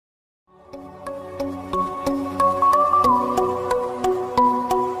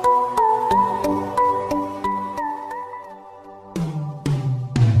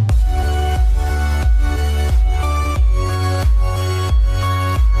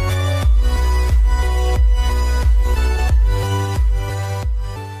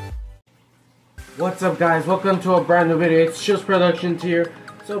What's up guys, welcome to a brand new video. It's Shills Productions here.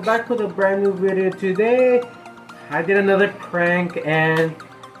 So back with a brand new video today. I did another prank and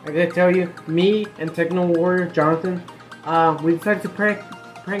I gotta tell you, me and Techno Warrior Jonathan, we decided to prank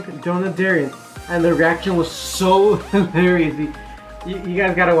Jonah Darien, and the reaction was so hilarious. You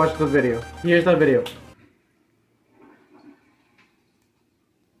guys gotta watch the video. Here's the video.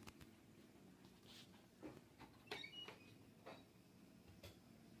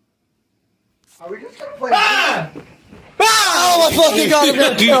 Are we just gonna play? Oh my fucking god, I'm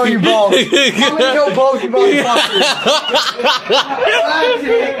gonna kill you both! I'm gonna kill both you motherfuckers!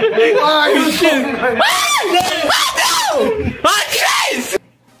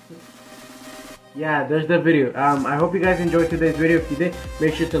 Yeah, there's the video. I hope you guys enjoyed today's video. If you did,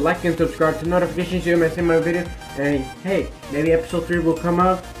 make sure to like and subscribe to notifications so you don't miss my video. And hey, maybe episode 3 will come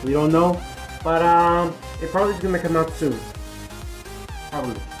out. We don't know. But it probably is gonna come out soon.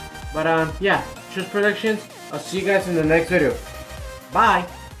 Probably. But yeah, Shills Productions. I'll see you guys in the next video. Bye!